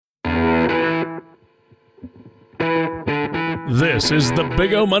This is the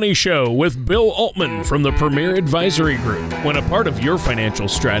Big O Money Show with Bill Altman from the Premier Advisory Group. When a part of your financial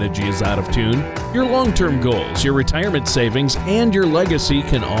strategy is out of tune, your long-term goals, your retirement savings, and your legacy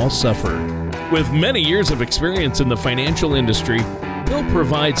can all suffer. With many years of experience in the financial industry, Bill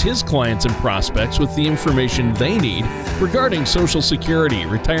provides his clients and prospects with the information they need regarding Social Security,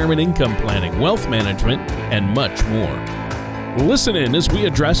 retirement income planning, wealth management, and much more. Listen in as we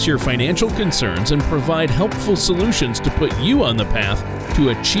address your financial concerns and provide helpful solutions to put you on the path to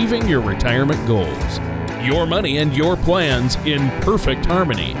achieving your retirement goals. Your money and your plans in perfect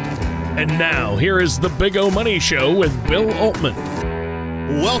harmony. And now, here is the Big O Money Show with Bill Altman.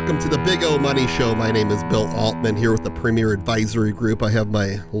 Welcome to the Big O Money Show. My name is Bill Altman here with the Premier Advisory Group. I have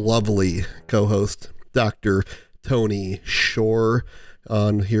my lovely co-host, Dr. Tony Shore,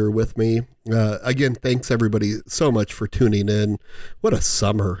 on here with me. Again, thanks everybody so much for tuning in. What a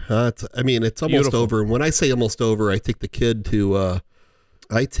summer, huh? It's almost Beautiful. over. And when I say almost over, I take the kid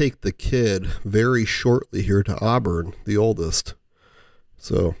very shortly here to Auburn, the oldest.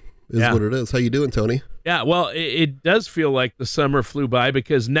 So what it is. How you doing, Tony? Yeah, well, it does feel like the summer flew by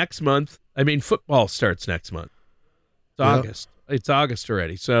because next month, football starts next month. It's August. It's August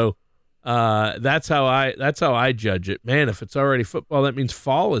already. So that's how I judge it. Man, if it's already football, that means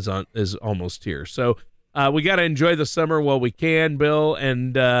fall is almost here. So we got to enjoy the summer while we can, Bill.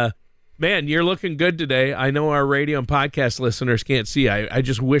 And man, you're looking good today. I know our radio and podcast listeners can't see. I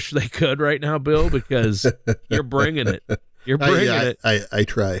just wish they could right now, Bill, because you're bringing it. You're bringing it. I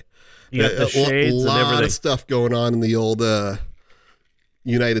try. You got the shades a lot and everything. of stuff going on in the old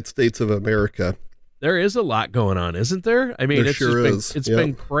United States of America. There is a lot going on, isn't there? It's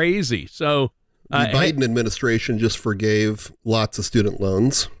been crazy. So the Biden administration just forgave lots of student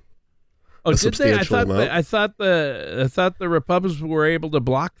loans. Oh, did they? I thought the Republicans were able to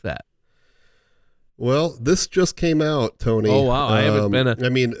block that. Well, this just came out, Tony. Oh wow, I haven't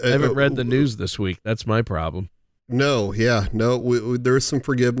read the uh, news this week. That's my problem. No, there's some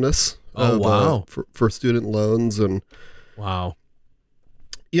forgiveness. Oh wow, for student loans and wow.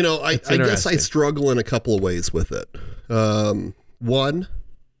 I guess I struggle in a couple of ways with it. One,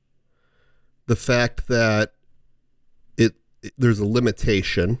 the fact that there's a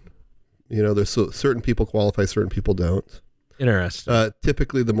limitation. There's certain people qualify, certain people don't. Interesting.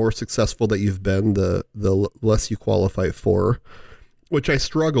 Typically, the more successful that you've been, the less you qualify for, which I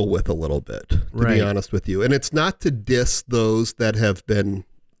struggle with a little bit, to be honest with you. And it's not to diss those that have been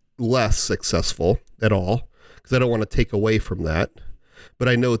less successful at all, because I don't want to take away from that. But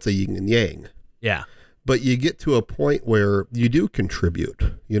I know it's a yin and yang. Yeah. But you get to a point where you do contribute.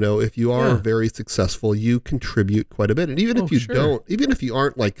 If you are very successful, you contribute quite a bit. And even if you don't, even if you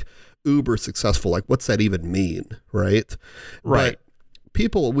aren't like uber successful, like what's that even mean? Right. But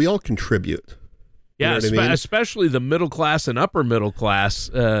people, we all contribute. Yeah. Especially the middle class and upper middle class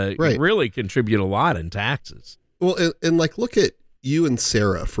really contribute a lot in taxes. Well, and like, look at you and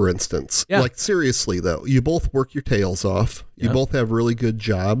Sarah, for instance. Yeah. Like, seriously, though, you both work your tails off. You both have really good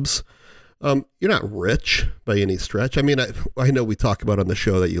jobs. You're not rich by any stretch. I know we talk about on the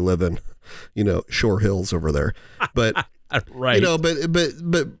show that you live in, Shore Hills over there, but right.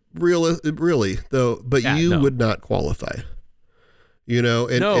 But really though, would not qualify.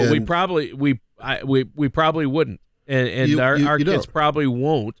 We probably wouldn't, and our kids probably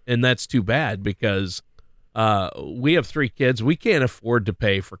won't, and that's too bad because. We have 3 kids. We can't afford to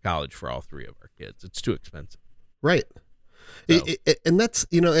pay for college for all 3 of our kids. It's too expensive. Right. So. And that's,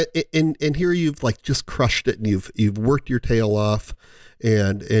 and here you've like just crushed it and you've worked your tail off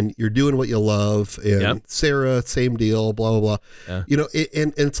and you're doing what you love and Sarah, same deal, blah, blah, blah. Yeah.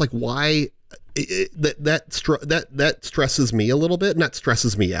 And it's like, why that stresses me a little bit, not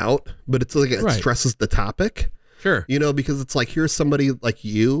stresses me out, but it's like, it stresses the topic. Sure. Because it's like, here's somebody like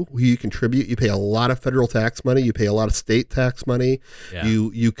you who you contribute, you pay a lot of federal tax money, you pay a lot of state tax money,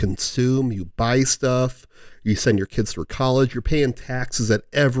 you consume, you buy stuff, you send your kids through college, you're paying taxes at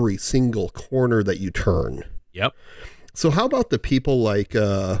every single corner that you turn. Yep. So how about the people like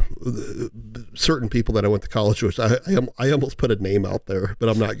certain people that I went to college with? I almost put a name out there, but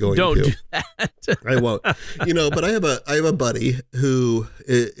I'm not going to. Don't do that. I won't. But I have a buddy who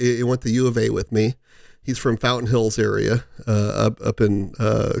went to U of A with me. He's from Fountain Hills area, up in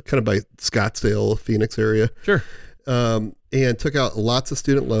kind of by Scottsdale, Phoenix area. Sure. And took out lots of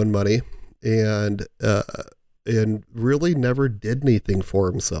student loan money and really never did anything for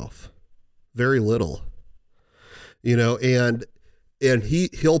himself. Very little. And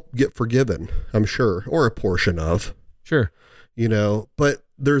he'll get forgiven, I'm sure, or a portion of. Sure. But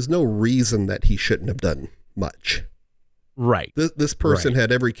there's no reason that he shouldn't have done much. Right. This person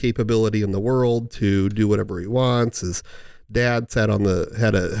had every capability in the world to do whatever he wants, is dad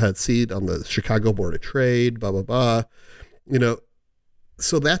had a seat on the Chicago Board of Trade, blah, blah, blah. You know,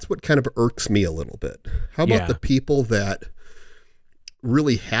 so that's what kind of irks me a little bit. How about the people that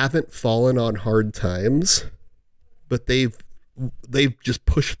really haven't fallen on hard times, but they've just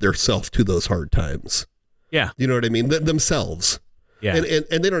pushed themselves to those hard times? Yeah. You know what I mean? Themselves. Yeah.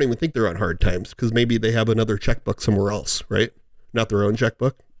 And they don't even think they're on hard times because maybe they have another checkbook somewhere else, right? Not their own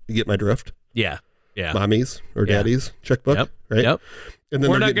checkbook. You get my drift? Yeah. Yeah. Mommy's or daddy's checkbook, right? Yep. And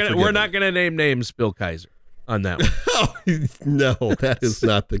then we're not gonna name names, Bill Kaiser, on that one. Oh, no, that is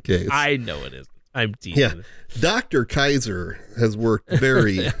not the case. I know it is. I'm teasing. Yeah, Dr. Kaiser has worked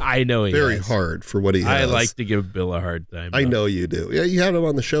very, I know he very has. hard for what he has. I like to give Bill a hard time. I know you do. Yeah, you had him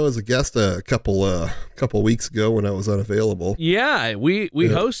on the show as a guest a couple weeks ago when I was unavailable. Yeah, we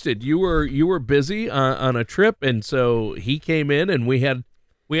hosted. You were busy on a trip, and so he came in, and we had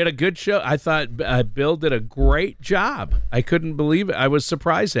a good show. I thought Bill did a great job. I couldn't believe it. I was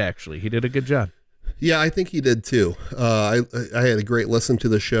surprised, actually. He did a good job. Yeah, I think he did too. I had a great listen to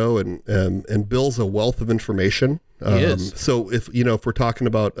the show, and Bill's a wealth of information. He is. So if we're talking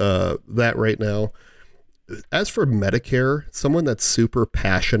about that right now, as for Medicare, someone that's super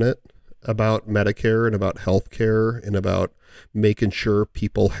passionate about Medicare and about healthcare and about making sure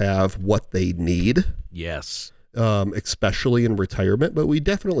people have what they need. Yes. Especially in retirement, but we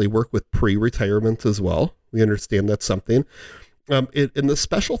definitely work with pre-retirement as well. We understand that's something. And the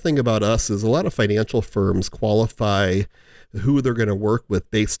special thing about us is a lot of financial firms qualify who they're going to work with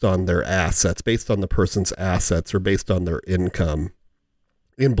based on their assets, based on the person's assets, or based on their income.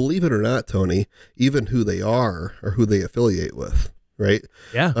 And believe it or not, Tony, even who they are or who they affiliate with, right?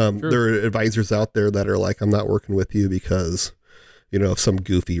 Yeah. There are advisors out there that are like, I'm not working with you because, of some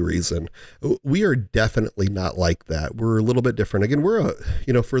goofy reason. We are definitely not like that. We're a little bit different. Again, we're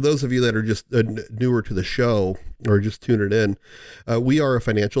for those of you that are just newer to the show or just tuning in, we are a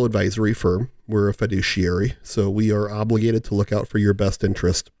financial advisory firm. We're a fiduciary, so we are obligated to look out for your best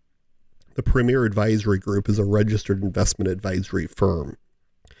interest. The Premier Advisory Group is a registered investment advisory firm.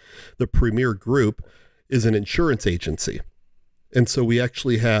 The Premier Group is an insurance agency. And so we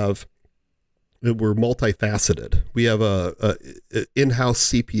actually we're multifaceted. We have a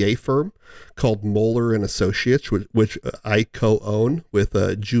in-house CPA firm called Moeller and Associates, which I co-own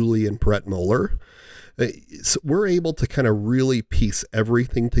with Julie and Brett Moeller. So we're able to kind of really piece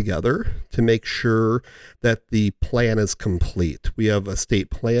everything together to make sure that the plan is complete. We have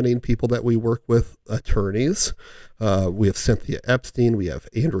estate planning people that we work with, attorneys. We have Cynthia Epstein. We have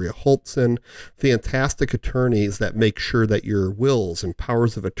Andrea Holtzen, fantastic attorneys that make sure that your wills and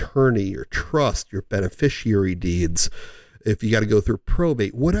powers of attorney, your trust, your beneficiary deeds, if you got to go through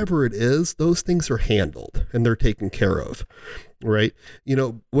probate, whatever it is, those things are handled and they're taken care of, right?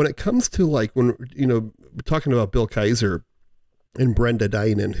 When it comes to we're talking about Bill Kaiser and Brenda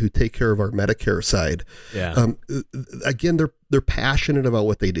Dinan, who take care of our Medicare side. Yeah. Again, they're passionate about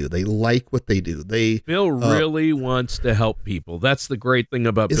what they do. They like what they do. Bill really wants to help people. That's the great thing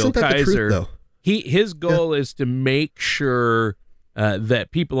about Bill Kaiser. The truth, though? His goal is to make sure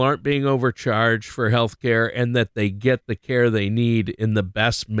that people aren't being overcharged for health care and that they get the care they need in the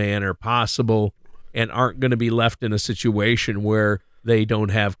best manner possible and aren't going to be left in a situation where they don't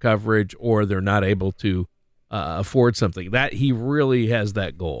have coverage or they're not able to afford something. That he really has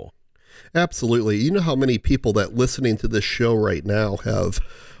that goal. Absolutely. You know how many people that listening to this show right now have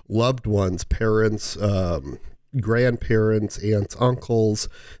loved ones, parents, grandparents, aunts, uncles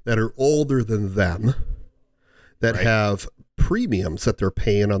that are older than them that have premiums that they're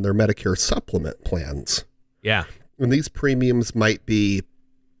paying on their Medicare supplement plans. Yeah. And these premiums might be,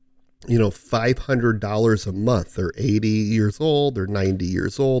 $500 a month. They're 80 years old, they're 90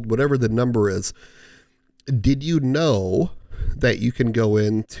 years old, whatever the number is. Did you know that you can go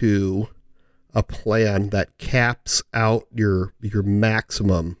into a plan that caps out your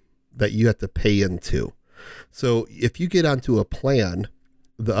maximum that you have to pay into? So if you get onto a plan,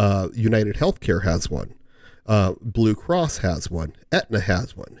 the United Healthcare has one. Blue Cross has one. Aetna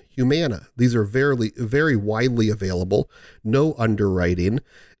has one. Humana. These are very, very widely available. No underwriting.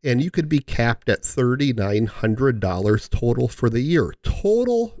 And you could be capped at $3,900 total for the year.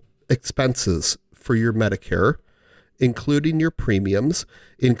 Total expenses for your Medicare, including your premiums,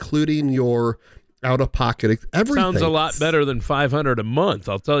 including your out-of-pocket, everything. Sounds a lot better than $500 a month,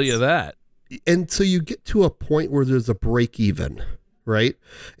 I'll tell you that. And so you get to a point where there's a break even. Right.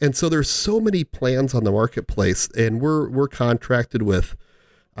 And so there's so many plans on the marketplace, and we're contracted with,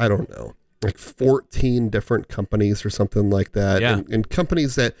 I don't know, like 14 different companies or something like that. Yeah. And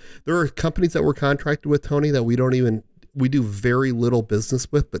companies there are companies that we're contracted with, Tony, that we do very little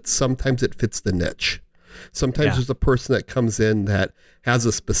business with, but sometimes it fits the niche. Sometimes there's a person that comes in that has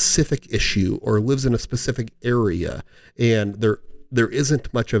a specific issue or lives in a specific area, and there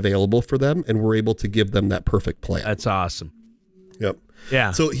isn't much available for them, and we're able to give them that perfect plan. That's awesome. Yep.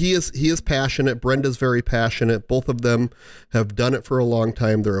 Yeah. So he is passionate. Brenda's very passionate. Both of them have done it for a long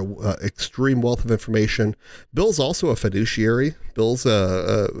time. They're an extreme wealth of information. Bill's also a fiduciary. Bill's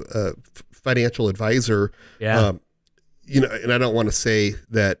a financial advisor. Yeah. And I don't want to say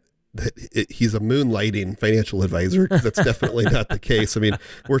that he's a moonlighting financial advisor, because that's definitely not the case. I mean,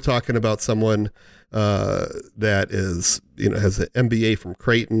 we're talking about someone that is, has an MBA from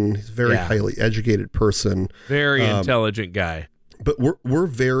Creighton. He's a very highly educated person. Very intelligent guy. But we're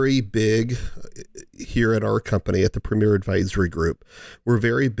very big here at our company, at the Premier Advisory Group. We're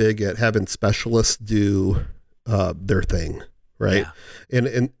very big at having specialists do their thing, right? Yeah.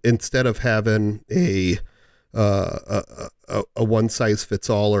 And instead of having a one size fits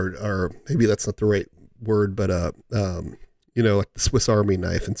all, or maybe that's not the right word, but like the Swiss Army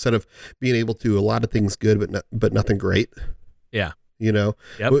knife. Instead of being able to do a lot of things good, but nothing great. Yeah. Yep.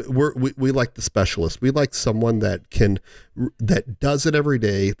 We like the specialist. We like someone that does it every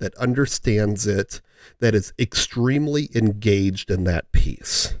day, that understands it, that is extremely engaged in that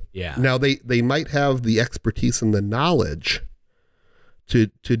piece. Yeah. Now they might have the expertise and the knowledge to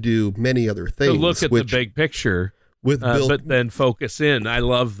do many other things. To look at the big picture with Bill, but then focus in. I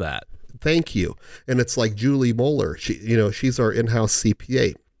love that. Thank you. And it's like Julie Moeller. She's our in-house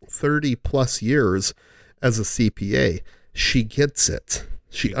CPA, 30 plus years as a CPA. She gets it.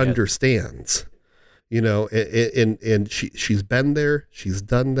 She understands, and she's been there. She's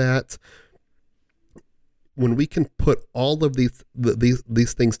done that. When we can put all of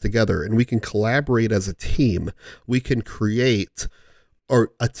these things together, and we can collaborate as a team, we can create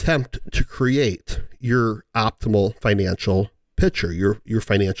or attempt to create your optimal financial picture, your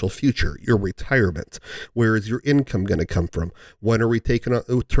financial future, your retirement. Where is your income going to come from? When are we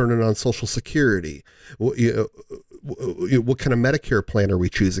turning on Social Security? What kind of Medicare plan are we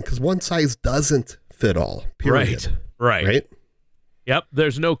choosing? Because one size doesn't fit all, period. Right. Yep.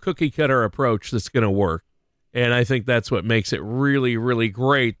 There's no cookie cutter approach that's going to work. And I think that's what makes it really, really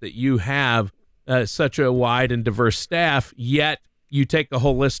great that you have such a wide and diverse staff, yet you take a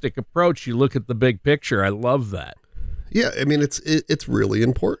holistic approach. You look at the big picture. I love that. Yeah. I mean, it's really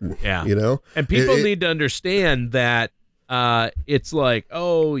important. Yeah. And people need to understand that it's like,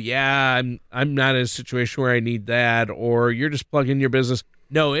 oh yeah, I'm not in a situation where I need that, or you're just plugging your business.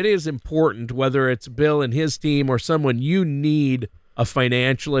 No, it is important, whether it's Bill and his team or someone, you need a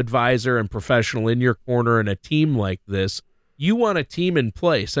financial advisor and professional in your corner, and a team like this. You want a team in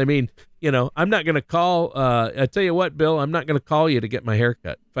place. I mean, I'm not going to call, I tell you what, Bill, I'm not going to call you to get my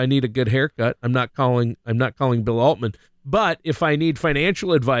haircut. If I need a good haircut, I'm not calling Bill Altman. But if I need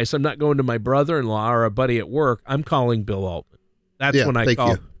financial advice, I'm not going to my brother-in-law or a buddy at work. I'm calling Bill Altman.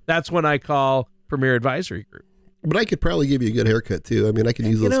 That's when I call Premier Advisory Group. But I could probably give you a good haircut too. I mean, I can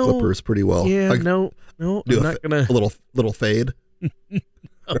use those clippers pretty well. Yeah, no, I'm not gonna a little fade.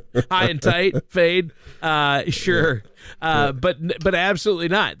 High and tight fade. Sure. But absolutely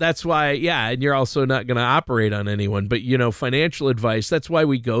not. That's why, and you're also not going to operate on anyone, but financial advice, that's why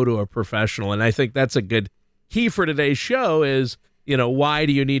we go to a professional. And I think that's a good key for today's show is, why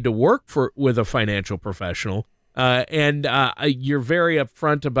do you need to work with a financial professional? And you're very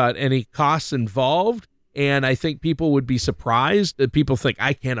upfront about any costs involved. And I think people would be surprised that people think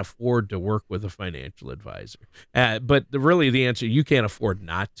I can't afford to work with a financial advisor. But really the answer, you can't afford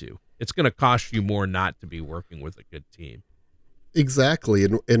not to. It's going to cost you more not to be working with a good team. Exactly.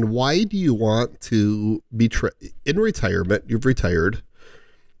 And why do you want to be in retirement? You've retired.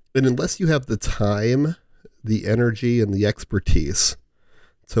 And unless you have the time, the energy, and the expertise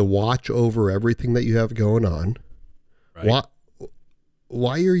to watch over everything that you have going on, right,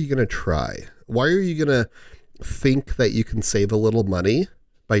 why are you going to try? Why are you going to think that you can save a little money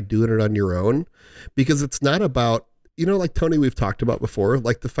by doing it on your own? Because it's not about, like Tony, we've talked about before,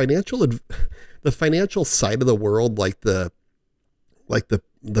 like the financial side of the world, like the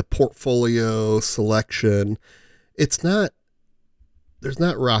portfolio selection. There's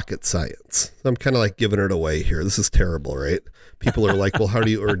not rocket science. I'm kind of like giving it away here. This is terrible, right? People are like, well, how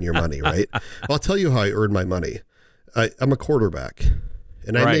do you earn your money, right? Well, I'll tell you how I earn my money. I'm a quarterback.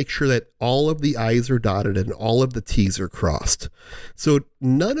 And I make sure that all of the I's are dotted and all of the T's are crossed. So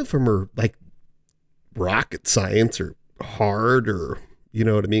none of them are like rocket science or hard or,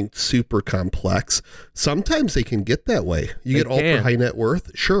 super complex. Sometimes they can get that way. You get ultra high net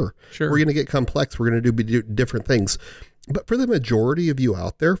worth. Sure. We're going to get complex. We're going to do different things. But for the majority of you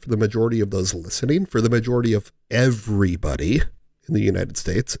out there, for the majority of those listening, for the majority of everybody in the United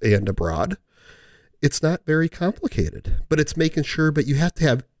States and abroad, it's not very complicated, but it's making sure, but you have to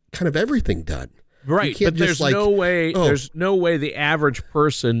have kind of everything done. Right, but there's no way. There's no way the average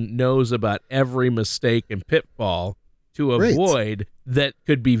person knows about every mistake and pitfall to avoid that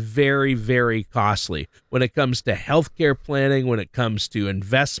could be very, very costly when it comes to healthcare planning, when it comes to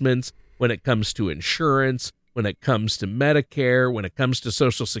investments, when it comes to insurance, when it comes to Medicare, when it comes to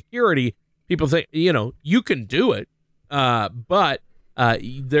Social Security. People think, you can do it, but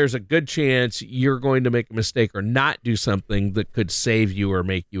there's a good chance you're going to make a mistake or not do something that could save you or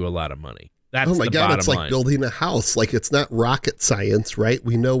make you a lot of money. That's oh my the God, bottom it's like line. building a house. Like, it's not rocket science, right?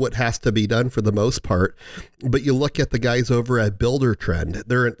 We know what has to be done for the most part, but you look at the guys over at Builder Trend.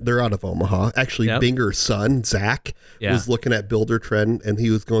 They're out of Omaha. Actually, Binger's son, Zach, was looking at Builder Trend, and he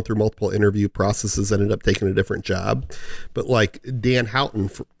was going through multiple interview processes, ended up taking a different job. But like Dan Houghton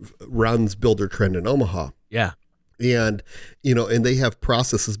runs Builder Trend in Omaha. Yeah. And, and they have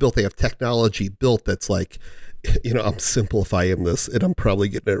processes built. They have technology built that's like, I'm simplifying this and I'm probably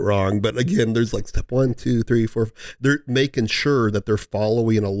getting it wrong. But again, there's like step 1, 2, 3, 4. They're making sure that they're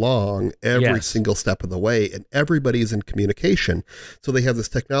following along every single step of the way, and everybody's in communication. So they have this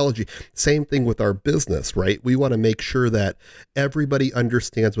technology. Same thing with our business, right? We want to make sure that everybody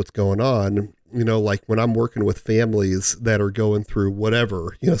understands what's going on. Like when I'm working with families that are going through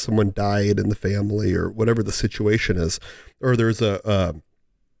whatever, someone died in the family or whatever the situation is, or there's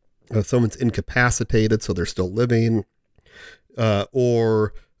someone's incapacitated, so they're still living,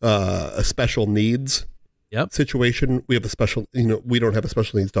 or a special needs situation. We have a special, we don't have a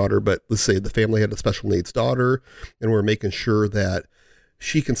special needs daughter, but let's say the family had a special needs daughter, and we're making sure that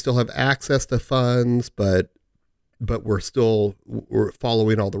she can still have access to funds, but we're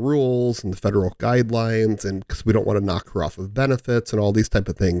following all the rules and the federal guidelines, and because we don't want to knock her off of benefits and all these type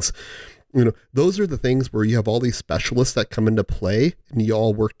of things. Those are the things where you have all these specialists that come into play and you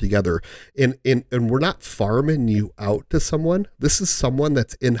all work together. And we're not farming you out to someone. This is someone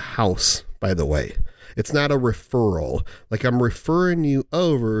that's in-house, by the way. It's not a referral. Like, I'm referring you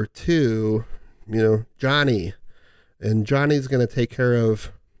over to, Johnny, and Johnny's going to take care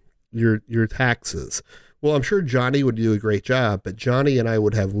of your taxes. Well, I'm sure Johnny would do a great job, but Johnny and I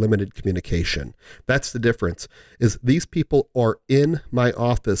would have limited communication. That's the difference, is these people are in my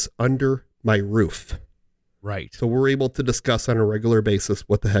office under my roof. Right. So we're able to discuss on a regular basis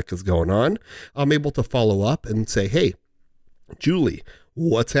what the heck is going on. I'm able to follow up and say, hey, Julie,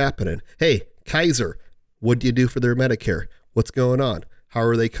 what's happening? Hey, Kaiser, what do you do for their Medicare? What's going on? How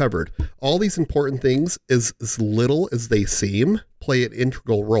are they covered? All these important things, as little as they seem, play an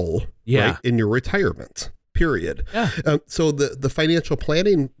integral role right, in your retirement, period. Yeah. So the financial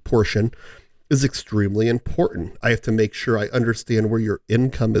planning portion is extremely important. I have to make sure I understand where your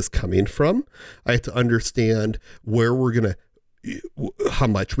income is coming from. I have to understand where we're going to, how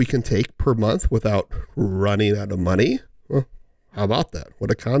much we can take per month without running out of money. Well, how about that?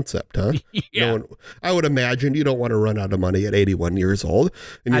 What a concept, huh? Yeah. I would imagine you don't want to run out of money at 81 years old,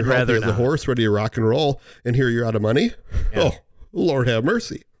 and you're healthy as a horse, ready to rock and roll, and here you're out of money. Yeah. Oh, Lord have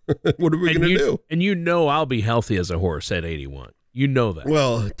mercy. What are we going to do? And I'll be healthy as a horse at 81. You know that.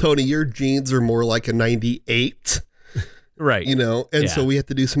 Well, Tony, your genes are more like a 98. Right. And so we have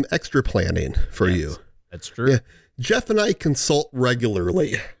to do some extra planning for you. That's true. Yeah. Jeff and I consult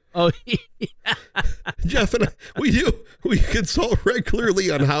regularly. Oh, yeah. Jeff and I, we consult regularly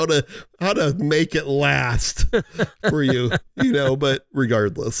on how to make it last for you, but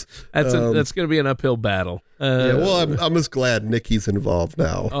regardless. That's going to be an uphill battle. Well, I'm just glad Nikki's involved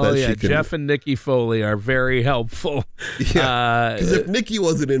now. Oh, yeah. Jeff and Nikki Foley are very helpful. Yeah. Because if Nikki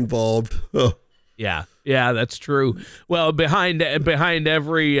wasn't involved, Yeah, that's true. Well, behind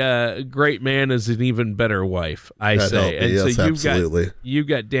every great man is an even better wife, I say. And yes, so absolutely. You've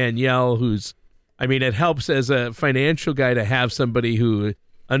got Danielle, it helps as a financial guy to have somebody who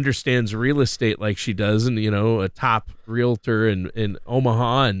understands real estate like she does, and a top realtor in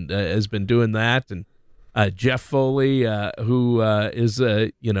Omaha, and has been doing that, and Jeff Foley, who is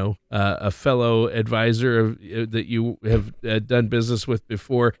a fellow advisor that you have done business with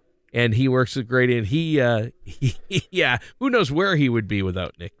before. And he works with Grady, and he who knows where he would be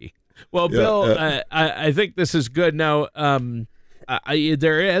without Nikki. Well, Bill, I think this is good. Now,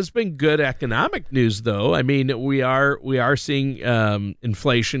 there has been good economic news, though. I mean, we are seeing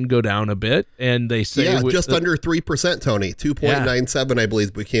inflation go down a bit, and they say just under 3%, Tony, 2.97, I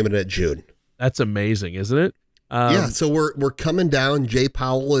believe, we came in at June. That's amazing, isn't it? So we're coming down. Jay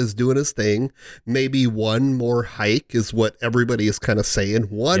Powell is doing his thing. Maybe one more hike is what everybody is kind of saying.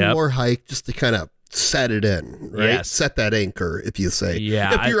 One more hike just to kind of set it in, right? Yes. Set that anchor, if you say.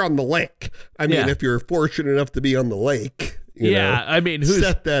 Yeah. If you're on the lake. I mean, if you're fortunate enough to be on the lake, I mean,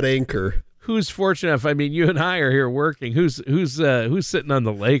 set that anchor. who's fortunate enough? I mean, you and I are here working. Who's sitting on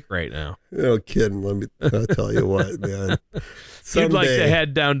the lake right now? No kidding. Let me tell you what, man. Someday, you'd like to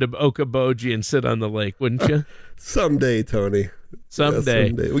head down to Okoboji and sit on the lake, wouldn't you? Someday, Tony. Someday. Yeah,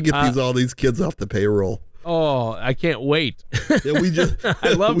 someday. We get all these kids off the payroll. Oh, I can't wait. Yeah,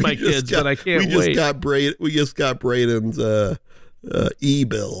 I love my kids, but I can't wait. We just got Braden's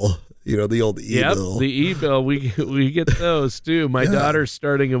e-bill. You know, the old e-bill. Yep, the e-bill. We get those too. My daughter's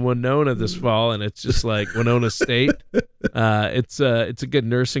starting in Winona this fall, and it's just like Winona State. It's a good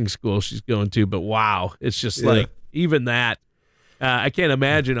nursing school she's going to, but wow, it's just like even that. I can't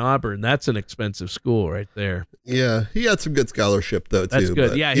imagine Auburn. That's an expensive school right there. Yeah, he had some good scholarship though too. That's good.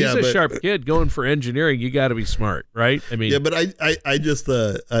 But, yeah, he's a sharp kid going for engineering. You got to be smart, right? I mean, yeah, but I just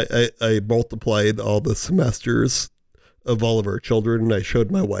I multiplied all the semesters of all of our children, and I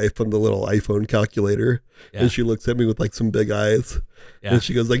showed my wife on the little iPhone calculator, and she looks at me with like some big eyes, and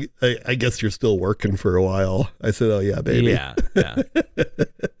she goes like, I guess you're still working for a while. I said, oh yeah, baby. Yeah.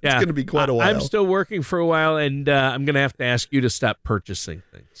 It's going to be quite a while. I'm still working for a while, and I'm going to have to ask you to stop purchasing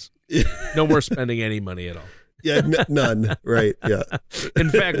things. No more spending any money at all. Yeah, none. Right. Yeah.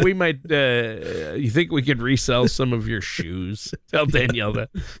 In fact, we might. You think we could resell some of your shoes? Tell Danielle that.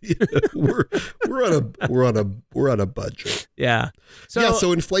 We're on a budget. Yeah.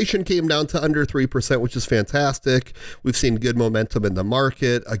 So inflation came down to under 3%, which is fantastic. We've seen good momentum in the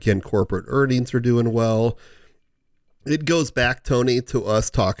market. Again, corporate earnings are doing well. It goes back, Tony, to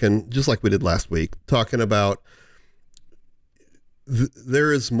us talking just like we did last week, talking about.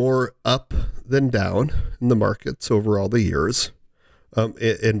 There is more up than down in the markets over all the years,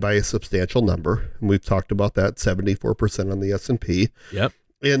 and by a substantial number. And we've talked about that, 74% on the S&P. Yep.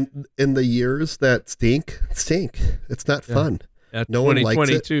 And in the years that stink. It's not fun. Yeah, no one likes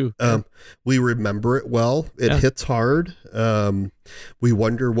it. We remember it well. It hits hard. We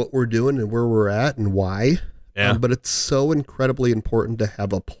wonder what we're doing and where we're at and why. Yeah. But it's so incredibly important to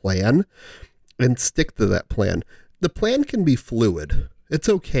have a plan and stick to that plan. The plan can be fluid. It's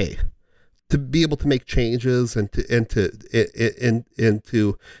okay to be able to make changes and to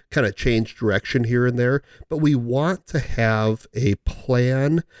kind of change direction here and there. But we want to have a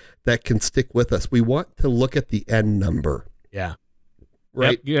plan that can stick with us. We want to look at the end number. Yeah.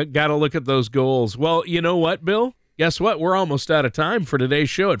 Right. Yep, you got to look at those goals. Well, you know what, Bill? Guess what? We're almost out of time for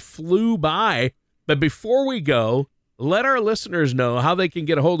today's show. It flew by. But before we go, let our listeners know how they can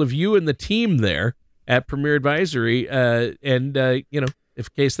get a hold of you and the team there at Premier Advisory, and if in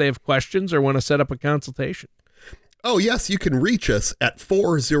case they have questions or want to set up a consultation. Oh, yes, you can reach us at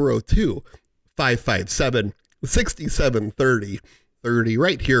 402-557-6730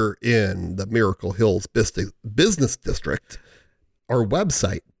 right here in the Miracle Hills Business District. Our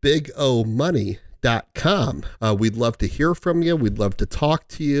website, bigomoney.com. We'd love to hear from you. We'd love to talk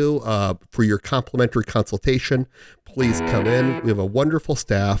to you for your complimentary consultation. Please come in. We have a wonderful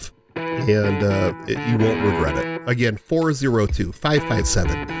staff. And you won't regret it. Again,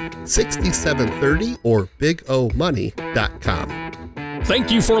 402-557-6730 or bigomoney.com.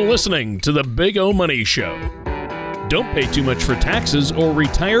 Thank you for listening to the Big O Money Show. Don't pay too much for taxes or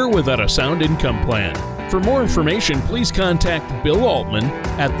retire without a sound income plan. For more information, please contact Bill Altman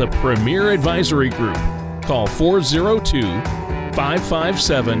at the Premier Advisory Group. Call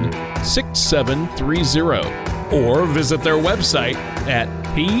 402-557-6730 or visit their website at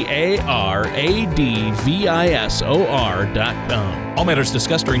paradvisor.com. All matters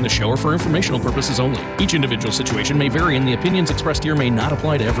discussed during the show are for informational purposes only. Each individual situation may vary, and the opinions expressed here may not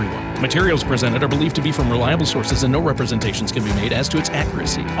apply to everyone. Materials presented are believed to be from reliable sources, and no representations can be made as to its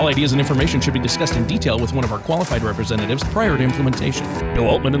accuracy. All ideas and information should be discussed in detail with one of our qualified representatives prior to implementation. Bill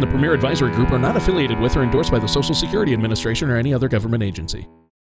Altman and the Premier Advisory Group are not affiliated with or endorsed by the Social Security Administration or any other government agency.